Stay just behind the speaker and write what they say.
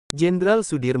Jenderal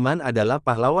Sudirman adalah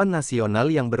pahlawan nasional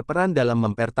yang berperan dalam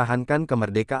mempertahankan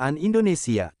kemerdekaan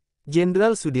Indonesia.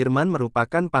 Jenderal Sudirman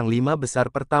merupakan panglima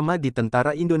besar pertama di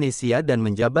tentara Indonesia dan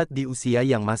menjabat di usia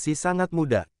yang masih sangat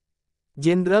muda.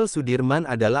 Jenderal Sudirman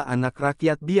adalah anak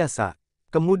rakyat biasa.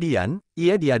 Kemudian,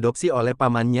 ia diadopsi oleh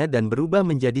pamannya dan berubah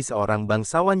menjadi seorang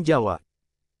bangsawan Jawa.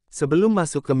 Sebelum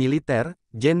masuk ke militer,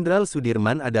 Jenderal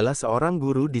Sudirman adalah seorang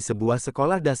guru di sebuah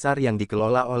sekolah dasar yang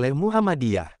dikelola oleh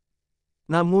Muhammadiyah.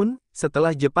 Namun,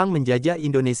 setelah Jepang menjajah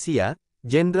Indonesia,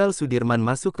 Jenderal Sudirman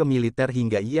masuk ke militer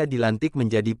hingga ia dilantik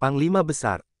menjadi panglima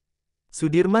besar.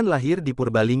 Sudirman lahir di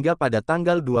Purbalingga pada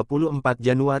tanggal 24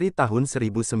 Januari tahun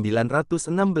 1916.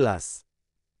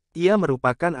 Ia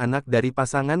merupakan anak dari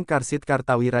pasangan Karsid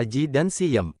Kartawiraji dan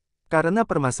Siem. Karena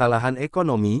permasalahan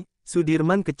ekonomi,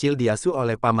 Sudirman kecil diasuh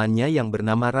oleh pamannya yang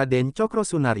bernama Raden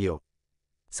Cokrosunaryo.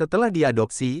 Setelah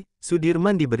diadopsi,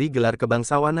 Sudirman diberi gelar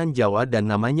kebangsawanan Jawa dan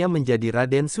namanya menjadi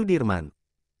Raden Sudirman.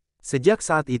 Sejak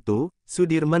saat itu,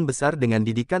 Sudirman besar dengan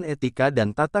didikan etika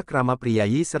dan tata krama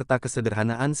priayi serta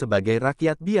kesederhanaan sebagai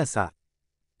rakyat biasa.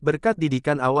 Berkat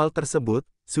didikan awal tersebut,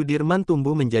 Sudirman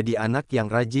tumbuh menjadi anak yang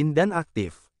rajin dan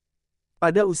aktif.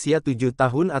 Pada usia 7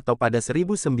 tahun atau pada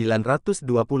 1923,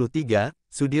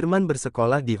 Sudirman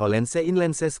bersekolah di Hollandse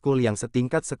Inlandse School yang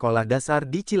setingkat sekolah dasar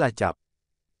di Cilacap.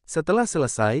 Setelah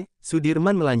selesai,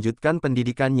 Sudirman melanjutkan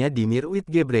pendidikannya di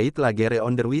Mirwitgebreid Lagere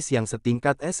Onderwijs yang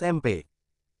setingkat SMP.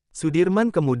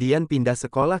 Sudirman kemudian pindah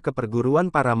sekolah ke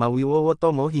perguruan Paramawiwowo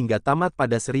hingga tamat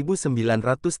pada 1935.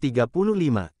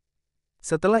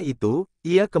 Setelah itu,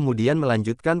 ia kemudian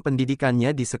melanjutkan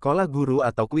pendidikannya di sekolah guru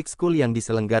atau quick school yang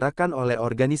diselenggarakan oleh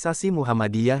organisasi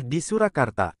Muhammadiyah di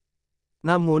Surakarta.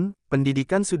 Namun,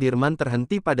 pendidikan Sudirman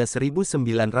terhenti pada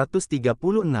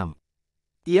 1936.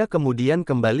 Ia kemudian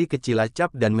kembali ke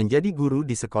Cilacap dan menjadi guru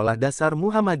di sekolah dasar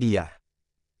Muhammadiyah.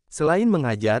 Selain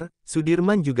mengajar,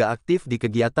 Sudirman juga aktif di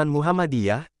kegiatan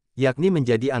Muhammadiyah, yakni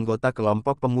menjadi anggota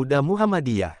kelompok pemuda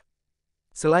Muhammadiyah.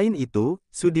 Selain itu,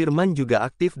 Sudirman juga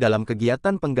aktif dalam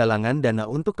kegiatan penggalangan dana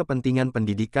untuk kepentingan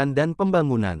pendidikan dan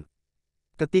pembangunan.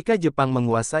 Ketika Jepang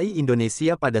menguasai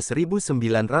Indonesia pada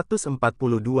 1942,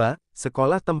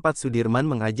 sekolah tempat Sudirman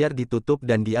mengajar ditutup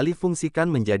dan dialihfungsikan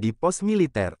menjadi pos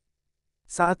militer.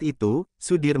 Saat itu,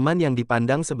 Sudirman yang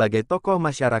dipandang sebagai tokoh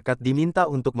masyarakat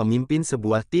diminta untuk memimpin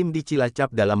sebuah tim di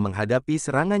Cilacap dalam menghadapi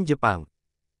serangan Jepang.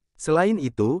 Selain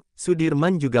itu,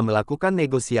 Sudirman juga melakukan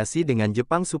negosiasi dengan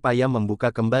Jepang supaya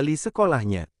membuka kembali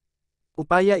sekolahnya.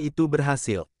 Upaya itu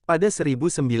berhasil. Pada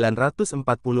 1944,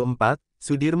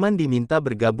 Sudirman diminta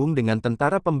bergabung dengan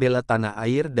Tentara Pembela Tanah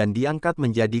Air dan diangkat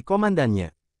menjadi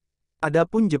komandannya.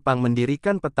 Adapun Jepang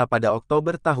mendirikan peta pada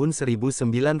Oktober tahun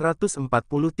 1943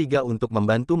 untuk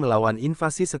membantu melawan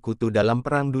invasi sekutu dalam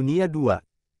Perang Dunia II.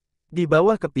 Di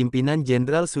bawah kepimpinan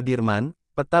Jenderal Sudirman,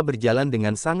 peta berjalan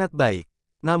dengan sangat baik.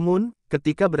 Namun,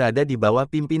 ketika berada di bawah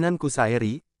pimpinan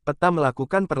Kusairi, peta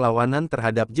melakukan perlawanan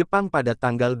terhadap Jepang pada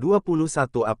tanggal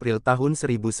 21 April tahun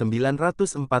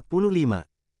 1945.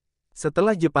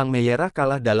 Setelah Jepang menyerah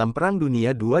kalah dalam Perang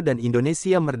Dunia II dan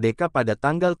Indonesia merdeka pada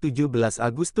tanggal 17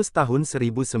 Agustus tahun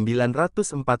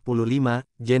 1945,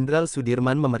 Jenderal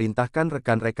Sudirman memerintahkan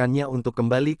rekan-rekannya untuk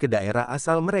kembali ke daerah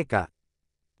asal mereka.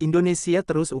 Indonesia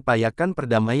terus upayakan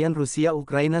perdamaian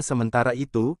Rusia-Ukraina sementara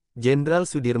itu, Jenderal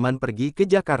Sudirman pergi ke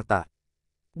Jakarta.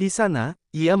 Di sana,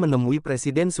 ia menemui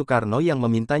Presiden Soekarno yang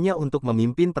memintanya untuk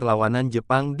memimpin perlawanan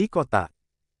Jepang di kota.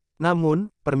 Namun,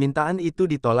 permintaan itu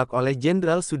ditolak oleh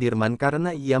Jenderal Sudirman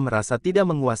karena ia merasa tidak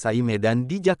menguasai medan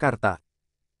di Jakarta.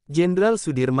 Jenderal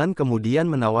Sudirman kemudian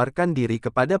menawarkan diri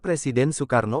kepada Presiden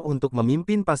Soekarno untuk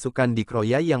memimpin pasukan di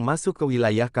Kroya yang masuk ke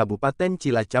wilayah Kabupaten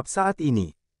Cilacap saat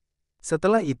ini.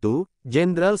 Setelah itu,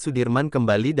 Jenderal Sudirman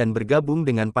kembali dan bergabung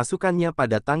dengan pasukannya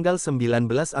pada tanggal 19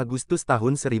 Agustus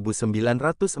tahun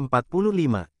 1945.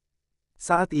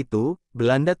 Saat itu,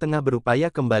 Belanda tengah berupaya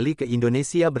kembali ke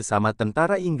Indonesia bersama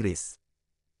tentara Inggris.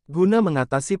 Guna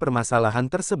mengatasi permasalahan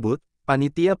tersebut,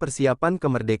 Panitia Persiapan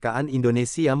Kemerdekaan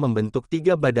Indonesia membentuk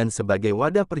 3 badan sebagai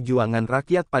wadah perjuangan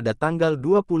rakyat pada tanggal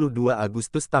 22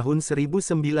 Agustus tahun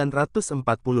 1945,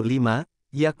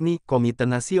 yakni Komite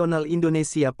Nasional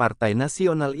Indonesia, Partai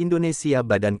Nasional Indonesia,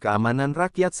 Badan Keamanan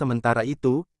Rakyat. Sementara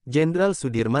itu, Jenderal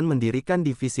Sudirman mendirikan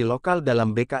divisi lokal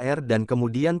dalam BKR dan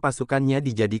kemudian pasukannya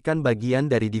dijadikan bagian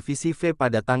dari divisi V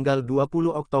pada tanggal 20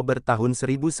 Oktober tahun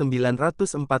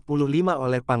 1945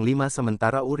 oleh Panglima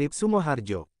Sementara Urip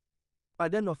Sumoharjo.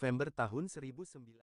 Pada November tahun 19